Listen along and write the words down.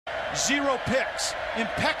0 picks.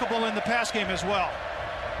 Impeccable in the pass game as well.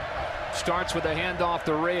 Starts with a handoff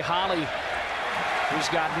to Ray Holly, who's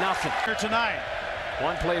got nothing here tonight.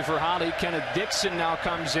 One play for Holly. Kenneth Dixon now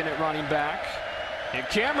comes in at running back. And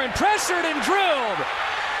Cameron pressured and drilled.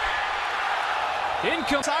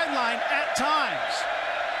 Income sideline at times.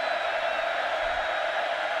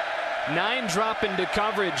 9 drop into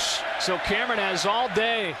coverage. So Cameron has all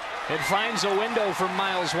day. It finds a window for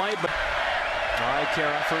Miles White. But all right,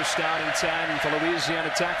 Kara, first down and 10 for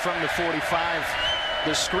Louisiana Tech from the 45.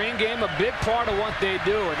 The screen game, a big part of what they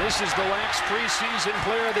do. And this is the Wax preseason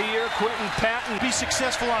player of the year, Quentin Patton. Be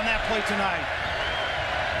successful on that play tonight.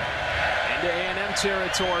 Into A&M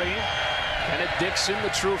territory. Kenneth Dixon, the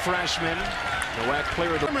true freshman. The WAC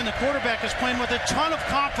player of the the quarterback is playing with a ton of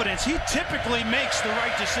confidence. He typically makes the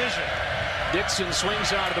right decision. Dixon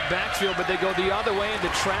swings out of the backfield, but they go the other way into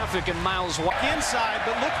traffic, and Miles White inside,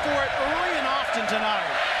 but look for it early and often tonight.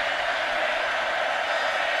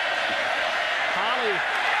 Holly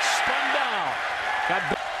spun down. Got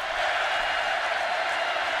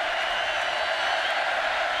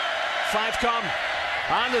 5 come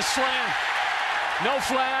on the slam. No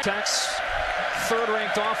flag. Tech's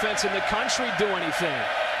third-ranked offense in the country do anything.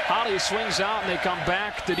 Holly swings out, and they come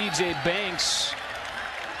back to DJ Banks.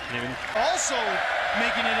 Also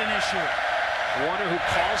making it an issue. Warner, who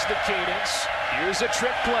calls the cadence. Here's a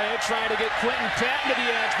trick play, trying to get Quentin Patton to the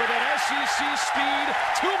edge, but that SEC speed,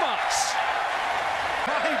 too much.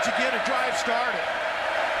 Trying to get a drive started.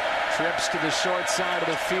 Trips to the short side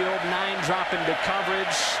of the field. 9 drop into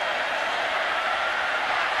coverage.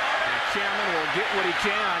 And Cameron will get what he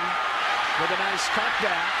can with a nice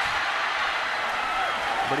cutback.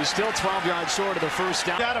 But he's still 12 yards short of the first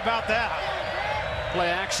down. Doubt about that. Play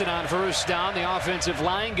action on first down. The offensive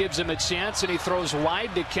line gives him a chance, and he throws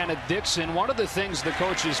wide to Kenneth Dixon. One of the things the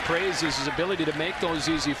coaches praise is his ability to make those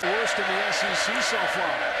easy. First in the SEC so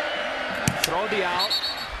far. Throw the out.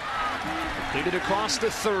 Hit it across the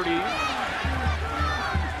 30.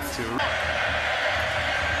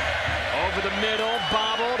 Over the middle,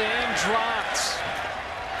 bobbled and dropped.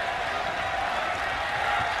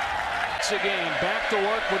 It's a game. Back to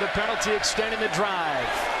work with a penalty extending the drive.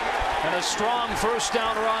 And a strong first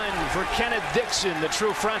down run for Kenneth Dixon, the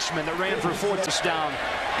true freshman that ran for 4th down.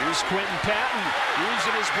 Here's Quentin Patton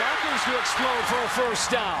using his blockers to explode for a first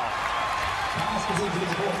down.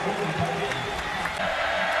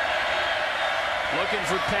 Looking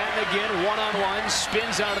for Patton again, one-on-one,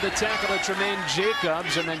 spins out of the tackle at Tremaine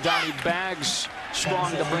Jacobs, and then Donnie Baggs strong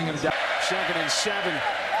to bring him down. 2nd and 7.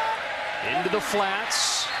 Into the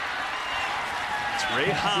flats. It's Ray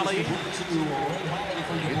Holly.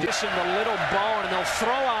 Addition the little bone, and they'll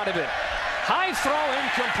throw out of it. High throw,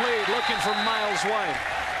 incomplete. Looking for Miles White.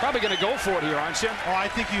 Probably going to go for it here, aren't you? Oh, I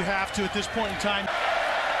think you have to at this point in time.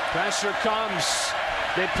 Pressure comes.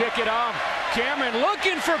 They pick it up. Cameron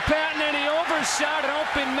looking for Patton, and he overshot an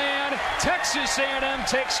open man. Texas A&M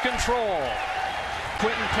takes control.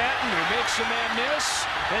 Quentin Patton, who makes a man miss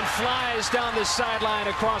and flies down the sideline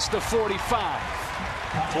across the 45.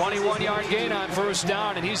 21-yard gain on first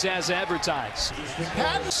down, and he's as advertised.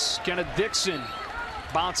 Kenneth Dixon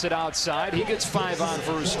bounce it outside. He gets 5 on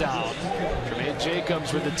first down. Tremaine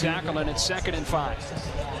Jacobs with the tackle, and it's 2nd and 5.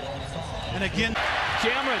 And again,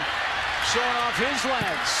 Cameron showing off his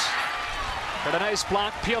legs. Got a nice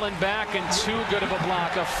block, peeling back, and too good of a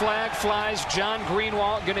block. A flag flies. John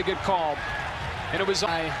Greenwald going to get called. And it was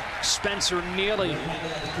by Spencer Neely.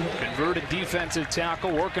 Converted defensive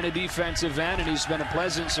tackle, working a defensive end, and he's been a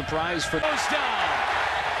pleasant surprise for those down.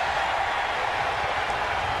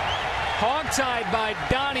 Hog-tied by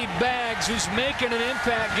Donnie Baggs, who's making an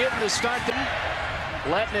impact, getting the start.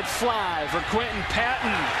 Letting it fly for Quentin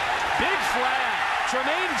Patton. Big flag.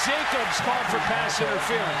 Tremaine Jacobs called for pass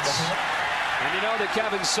interference. And you know that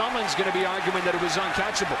Kevin Sumlin's going to be arguing that it was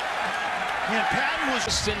uncatchable. And Patton was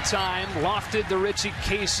just in time, lofted to Richie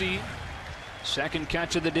Casey. 2nd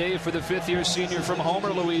catch of the day for the 5th-year senior from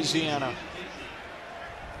Homer, Louisiana.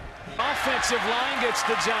 Offensive line gets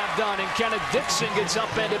the job done, and Kenneth Dixon gets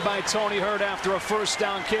upended by Tony Hurd after a first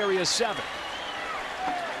down carry of 7.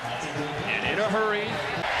 And in a hurry,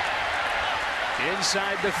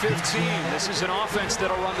 inside the 15. This is an offense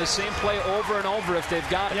that'll run the same play over and over if they've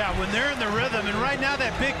got it. Yeah, when they're in the rhythm. And right now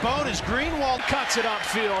that big bone is Greenwald. Cuts it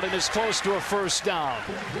upfield and is close to a first down.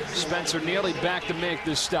 Spencer Neely back to make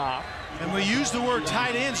the stop. And we use the word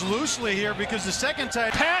tight ends loosely here because the second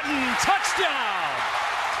tight. Patton, touchdown!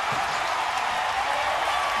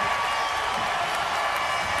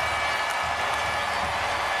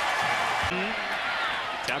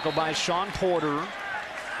 Tackled by Sean Porter.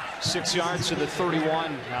 6 yards to the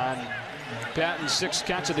 31 on Patton's 6th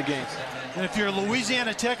catch of the game. And if you're a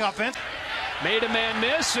Louisiana Tech offense, made a man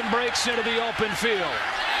miss and breaks into the open field.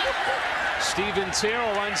 Stephen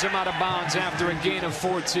Terrell runs him out of bounds after a gain of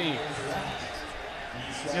 14.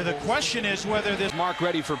 Yeah, the question is whether this mark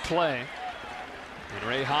ready for play. And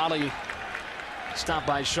Ray Holly stopped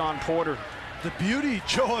by Sean Porter. The beauty,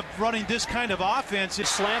 Joe, of running this kind of offense is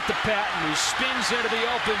slant to Patton, who spins into the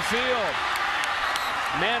open field.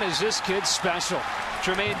 Man, is this kid special.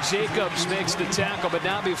 Jermaine Jacobs makes the tackle, but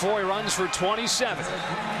not before he runs for 27.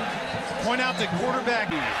 Point out the quarterback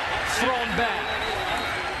thrown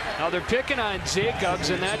back. Now they're picking on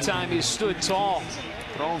Jacobs, and that time he stood tall.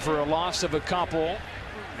 Thrown for a loss of a couple.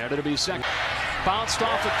 Now it'll be second. Bounced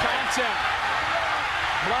off of contact.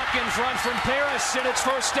 Block in front from Paris, and it's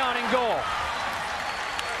first down and goal.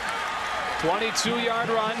 22-yard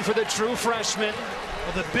run for the true freshman.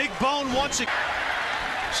 Well, the big bone wants it.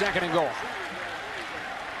 Second and goal.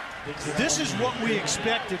 This is what we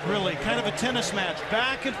expected, really. Kind of a tennis match.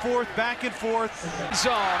 Back and forth, back and forth.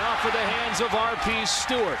 Zone off of the hands of R.P.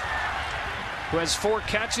 Stewart, who has 4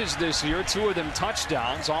 catches this year, 2 of them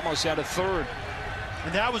touchdowns, almost had a third.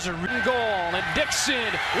 And that was a goal, and Dixon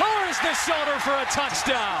lowers the shoulder for a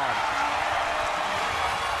touchdown.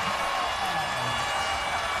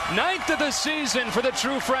 9th of the season for the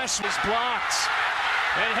true freshman. Is blocked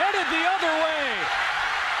and headed the other way.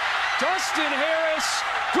 Dustin Harris,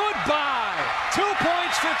 goodbye. 2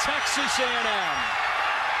 points for Texas A&M.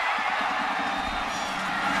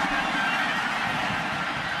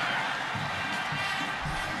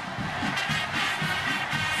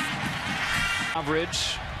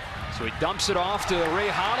 Coverage, so he dumps it off to Ray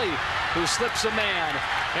Holly, who slips a man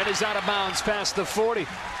and is out of bounds past the 40.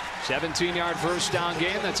 17-yard first down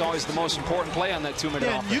game. That's always the most important play on that 2-minute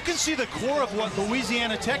offense. You can see the core of what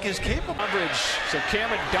Louisiana Tech is capable. Coverage, so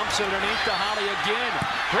Cameron dumps it underneath to Holly again.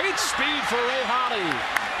 Great speed for Ray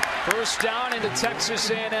Holly. First down into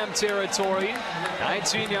Texas A&M territory.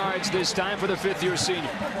 19 yards this time for the 5th-year senior.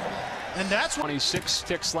 And that's 26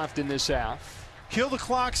 ticks left in this half. Kill the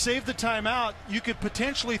clock, save the timeout. You could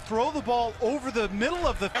potentially throw the ball over the middle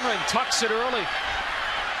of the. Cameron tucks it early,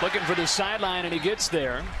 looking for the sideline, and he gets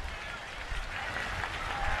there.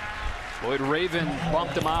 Floyd Raven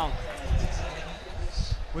bumped him out.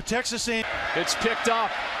 With Texas A&M, it's picked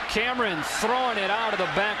up. Cameron throwing it out of the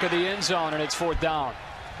back of the end zone, and it's 4th down.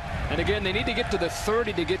 And again, they need to get to the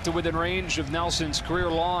 30 to get to within range of Nelson's career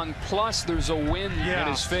long. Plus, there's a wind in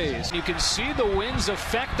his face. You can see the wind's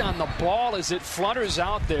effect on the ball as it flutters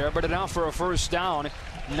out there, but enough for a first down.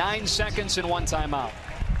 9 seconds and 1 timeout.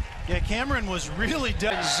 Yeah, Cameron was really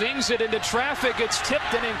dead. Zings it into traffic. It's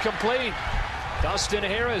tipped and incomplete. Dustin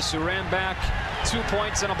Harris, who ran back 2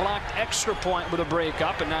 points and a blocked extra point with a break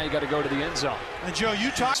up, and now you got to go to the end zone. And Joe, you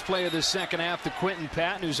talked play of the second half to Quentin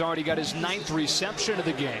Patton, who's already got his 9th reception of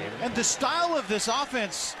the game. And the style of this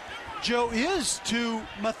offense, Joe, is to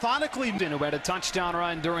methodically. Who had a touchdown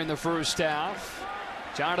run during the first half.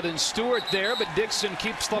 Jonathan Stewart there, but Dixon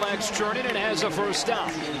keeps the legs churning and has a first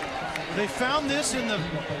down. They found this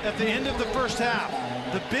at the end of the first half.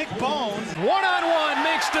 The big bone. One-on-one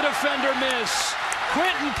makes the defender miss.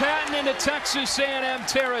 Quentin Patton into Texas A&M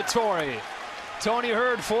territory. Tony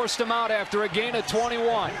Hurd forced him out after a gain of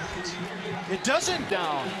 21. It doesn't.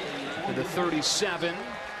 Down to the 37.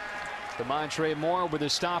 DeMontre Moore with a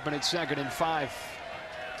stop, and it's 2nd and 5.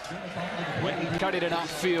 Quentin cut it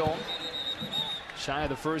upfield. Shy of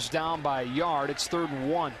the first down by a yard. It's 3rd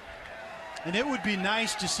and 1. And it would be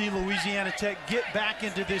nice to see Louisiana Tech get back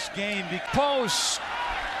into this game. Post.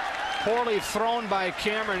 Poorly thrown by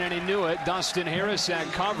Cameron, and he knew it. Dustin Harris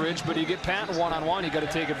had coverage, but you get Patton one-on-one, you got to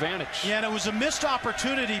take advantage. Yeah, and it was a missed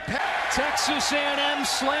opportunity. Texas A&M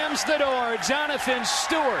slams the door. Jonathan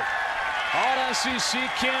Stewart, All-SEC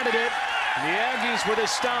candidate. The Aggies with a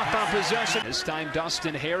stop on possession. This time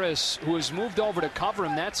Dustin Harris, who has moved over to cover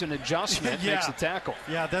him. That's an adjustment. Makes the tackle.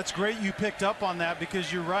 Yeah, that's great you picked up on that,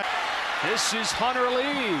 because you're right. This is Hunter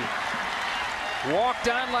Lee. Walked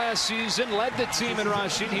on last season, led the team in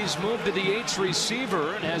rushing. He's moved to the H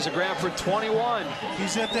receiver and has a grab for 21.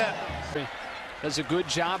 He's at that. Does a good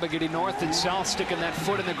job of getting north and south, sticking that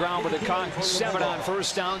foot in the ground with a cut. 7 on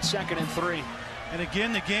first down, 2nd and 3. And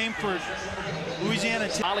again, the game for Louisiana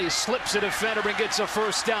Tech. Ollie slips a defender and gets a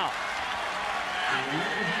first down.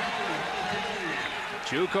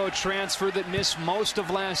 JUCO transfer that missed most of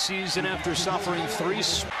last season after suffering 3.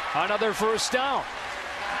 Another first down.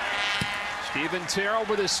 Stephen Terrell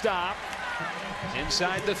with a stop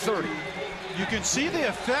inside the 30. You can see the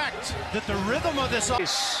effect that the rhythm of this.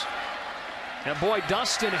 And boy,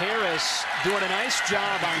 Dustin Harris doing a nice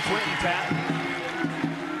job on Quentin Patton.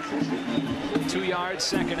 2 yards,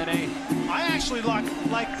 2nd and 8. I actually like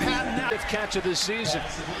Patton now. 5th catch of the season,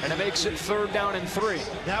 and it makes it 3rd down and 3.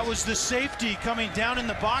 That was the safety coming down in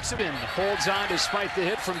the box. Holds on despite the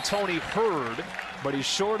hit from Tony Hurd, but he's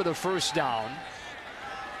short of the 1st down.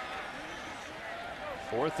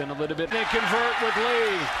 4th and a little bit. They convert with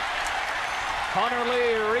Lee. Hunter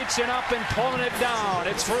Lee reaching up and pulling it down.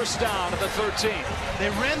 It's 1st down at the 13. They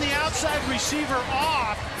ran the outside receiver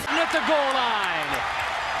off. And at the goal line.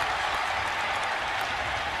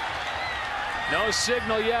 No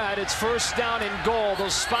signal yet. It's 1st down and goal. They'll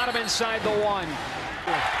spot him inside the 1.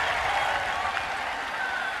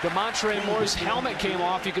 Demontre Moore's helmet came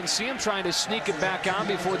off. You can see him trying to sneak it back on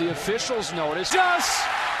before the officials notice. Just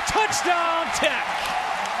touchdown Tech.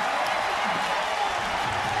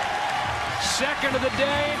 2nd of the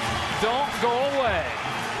day, don't go away.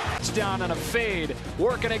 It's down on a fade,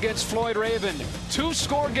 working against Floyd Raven.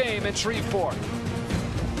 2-score game in Shreveport.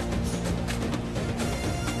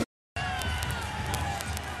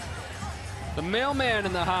 The mailman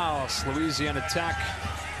in the house, Louisiana Tech,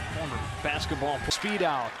 former basketball speed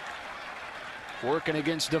out. Working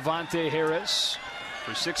against Devontae Harris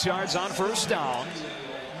for 6 yards on 1st down.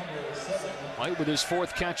 White with his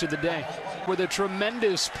 4th catch of the day. With a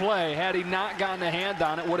tremendous play. Had he not gotten a hand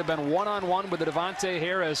on it, would have been one-on-one with the Devontae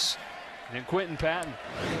Harris and Quentin Patton.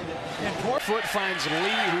 And foot finds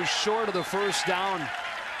Lee, who's short of the 1st down.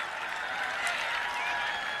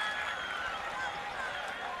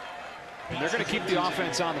 And they're going to keep the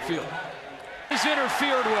offense on the field. He's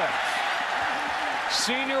interfered with.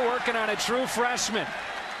 Senior working on a true freshman.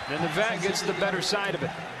 Then the vet gets the better side of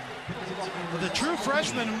it. The true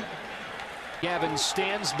freshman, Gavin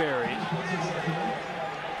Stansberry,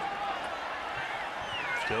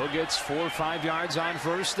 still gets 4 or 5 yards on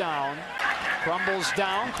 1st down. Crumbles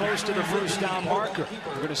down close to the 1st down marker.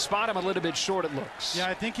 We're going to spot him a little bit short, it looks. yeah,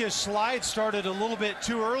 I think his slide started a little bit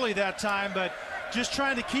too early that time, but just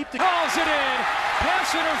trying to keep the... Calls it in.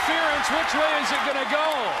 Pass interference. Which way is it going to go?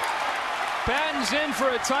 Patton's in for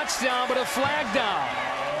a touchdown, but a flag down.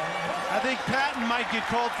 I think Patton might get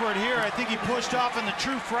called for it here. I think he pushed off on the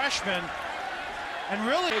true freshman. And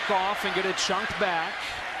really take off and get it chunked back.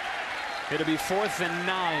 It'll be 4th and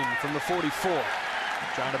 9 from the 44.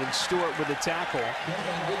 Jonathan Stewart with the tackle.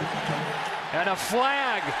 And a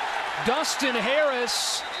flag. Dustin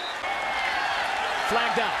Harris.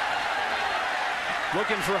 Flag down.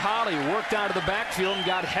 Looking for Holly. Worked out of the backfield and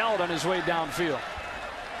got held on his way downfield.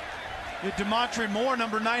 Demontre Moore,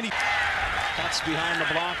 number 90. Cuts behind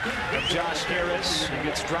the block of Josh Harris. He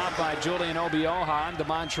gets dropped by Julian Obioha and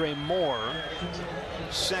Demontre Moore.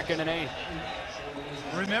 2nd and 8.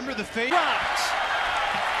 Remember the fade. Dropped.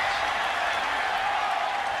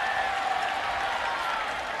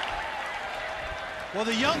 Well,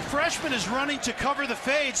 the young freshman is running to cover the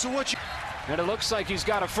fade, so what you... And it looks like he's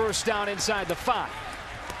got a 1st down inside the 5.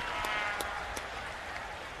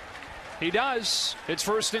 He does. It's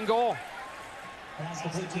 1st and goal.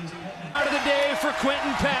 Out of the day for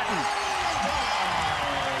Quentin Patton.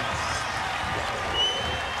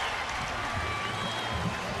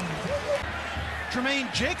 Tremaine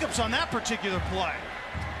Jacobs on that particular play.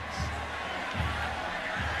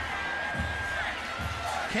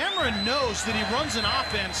 Cameron knows that he runs an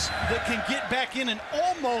offense that can get back in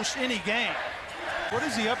almost any game. What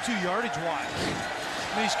is he up to yardage-wise?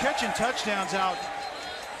 I mean, he's catching touchdowns out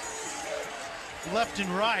left and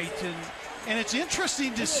right, and it's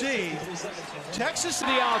interesting to see Texas to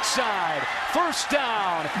the outside. 1st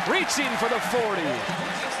down, reaching for the 40.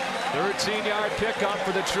 13-yard pickup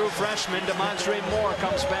for the true freshman. Demontre Moore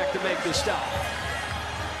comes back to make the stop.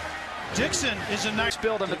 Dixon is a nice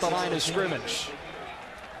build him at the line of scrimmage.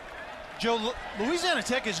 Joe, Louisiana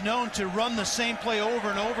Tech is known to run the same play over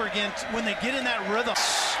and over again when they get in that rhythm.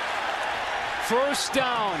 1st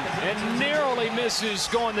down, and narrowly misses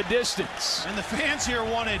going the distance. And the fans here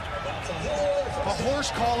wanted a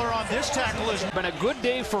horse collar on this tackle. Has been a good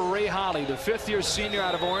day for Ray Holly, the 5th-year senior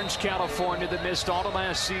out of Orange, California, that missed all of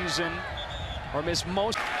last season, or missed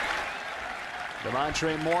most.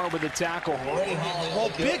 Demontre Moore with the tackle. Well,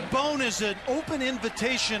 Big Bone is an open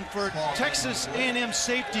invitation for Texas A&M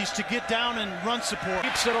safeties to get down and run support.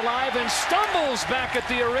 Keeps it alive and stumbles back at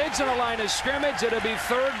the original line of scrimmage. It'll be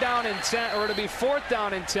 3rd down and 10, or it'll be 4th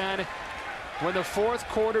down and 10 when the 4th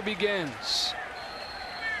quarter begins.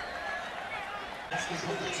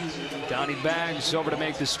 Donnie Baggs over to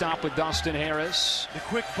make the stop with Dustin Harris. The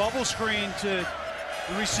quick bubble screen to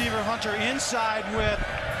the receiver Hunter inside with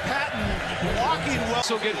Patton blocking well.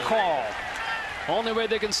 Will get called. Only way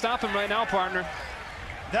they can stop him right now, partner.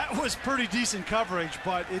 That was pretty decent coverage,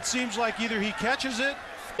 but it seems like either he catches it.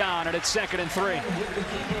 Down, and it's 2nd and 3.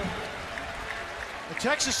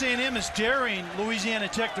 Texas A&M is daring Louisiana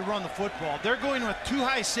Tech to run the football. They're going with 2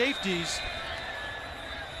 high safeties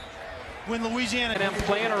when Louisiana... And I'm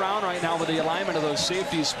playing around right now with the alignment of those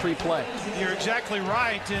safeties pre-play. You're exactly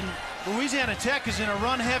right, and Louisiana Tech is in a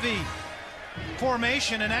run-heavy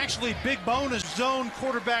formation, and actually big bonus zone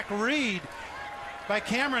quarterback read by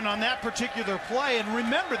Cameron on that particular play. And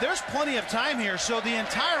remember, there's plenty of time here, so the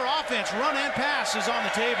entire offense, run and pass, is on the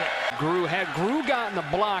table. Had Grew gotten the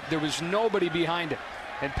block, there was nobody behind it.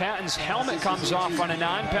 And Patton's helmet comes off on a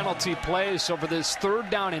non-penalty play, so for this 3rd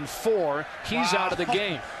down and 4, he's out of the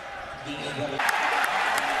game.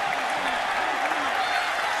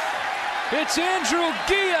 It's Andrew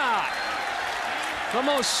Gia. Will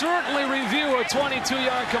most certainly review a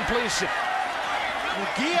 22-yard completion. Well,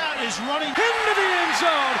 Gia is running into the end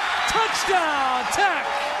zone. Touchdown, Tech.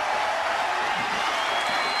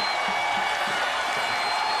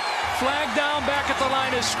 Flag down back at the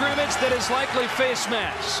line of scrimmage that is likely face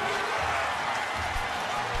mask.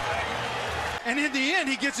 And in the end,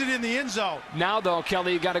 he gets it in the end zone. Now, though,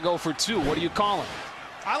 Kelly, you got to go for 2. What do you call him?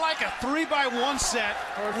 I like a 3-by-1 set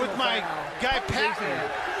with my guy Patton.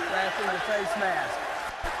 Passing the face mask.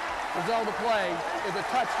 Result of play is a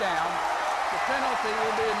touchdown. The penalty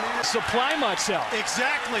will be a minute. Supply much help.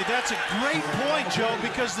 Exactly. That's a great point, Joe,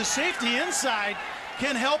 because the safety inside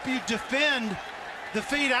can help you defend the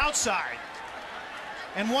fade outside.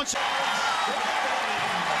 And once...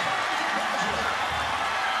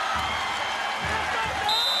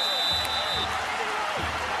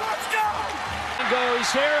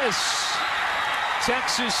 Goes Harris.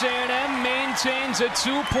 Texas A&M maintains a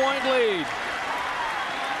 2-point lead.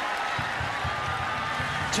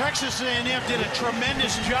 Texas A&M did a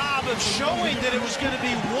tremendous job of showing that it was going to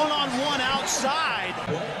be one-on-one outside.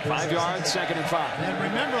 5 yards, 2nd and 5. And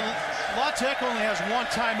remember, La Tech only has 1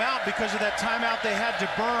 timeout because of that timeout they had to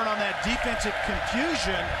burn on that defensive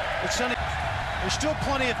confusion. There's still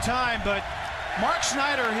plenty of time, but Mark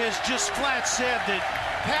Snyder has just flat said that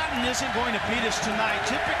Patton isn't going to beat us tonight.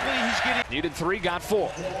 Typically, he's getting... Needed 3, got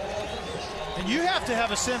 4. And you have to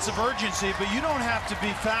have a sense of urgency, but you don't have to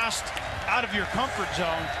be fast out of your comfort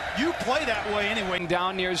zone. You play that way anyway.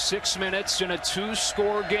 Down near 6 minutes in a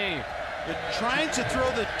 2-score game. But trying to throw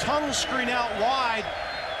the tunnel screen out wide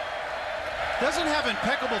doesn't have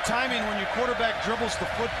impeccable timing when your quarterback dribbles the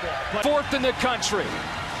football. But 4th in the country.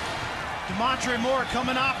 Demontre Moore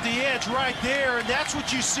coming off the edge right there, and that's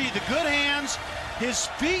what you see. The good hands. His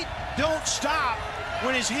feet don't stop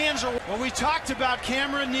when his hands are... Well, we talked about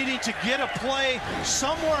Cameron needing to get a play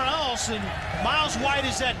somewhere else, and Miles White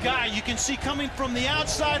is that guy. You can see coming from the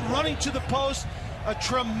outside, running to the post, a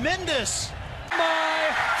tremendous...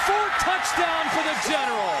 My 4th touchdown for the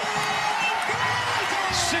General.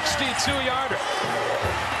 62-yarder.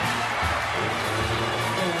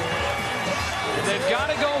 They've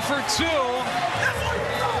got to go for 2.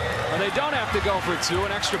 Well, they don't have to go for 2,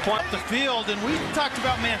 an extra point. The field, and we talked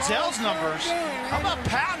about Manziel's numbers. How about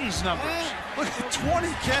Patton's numbers? Look at 20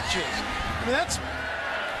 catches. I mean, that's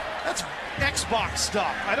Xbox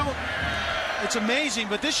stuff. It's amazing,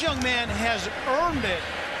 but this young man has earned it.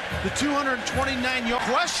 The 229-yard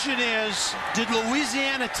question is, did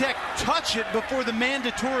Louisiana Tech touch it before the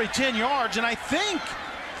mandatory 10 yards? And I think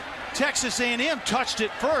Texas A&M touched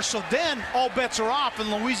it first, so then all bets are off, and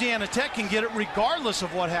Louisiana Tech can get it regardless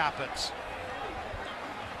of what happens.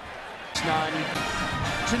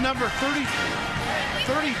 To number 30,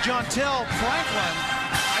 Jontel Franklin,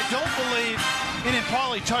 I don't believe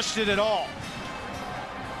Inempali touched it at all.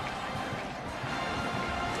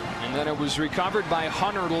 And then it was recovered by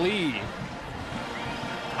Hunter Lee.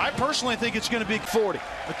 I personally think it's going to be 40.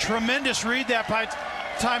 A tremendous read that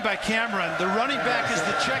time by Cameron. The running back is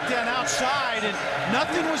the check down outside, and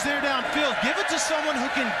nothing was there downfield. Give it to someone who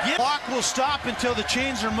can get... Clock will stop until the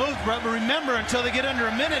chains are moved, but remember, until they get under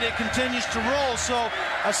a minute, it continues to roll. So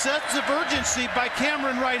a sense of urgency by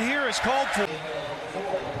Cameron right here is called for.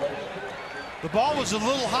 The ball was a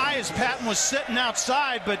little high as Patton was sitting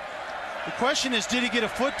outside, but the question is, did he get a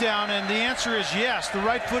foot down? And the answer is yes. The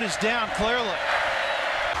right foot is down clearly.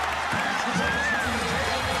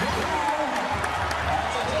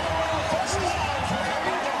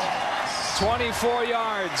 "24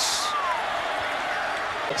 yards.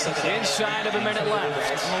 Inside of a minute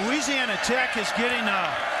left. Louisiana Tech is getting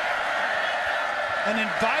an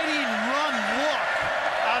inviting run look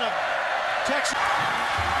out of Texas.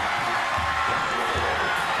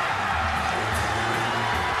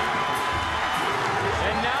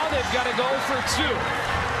 And now they've got to go for 2.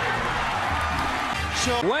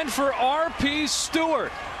 So went for R.P.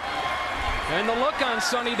 Stewart. And the look on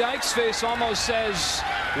Sonny Dykes' face almost says,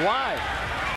 why?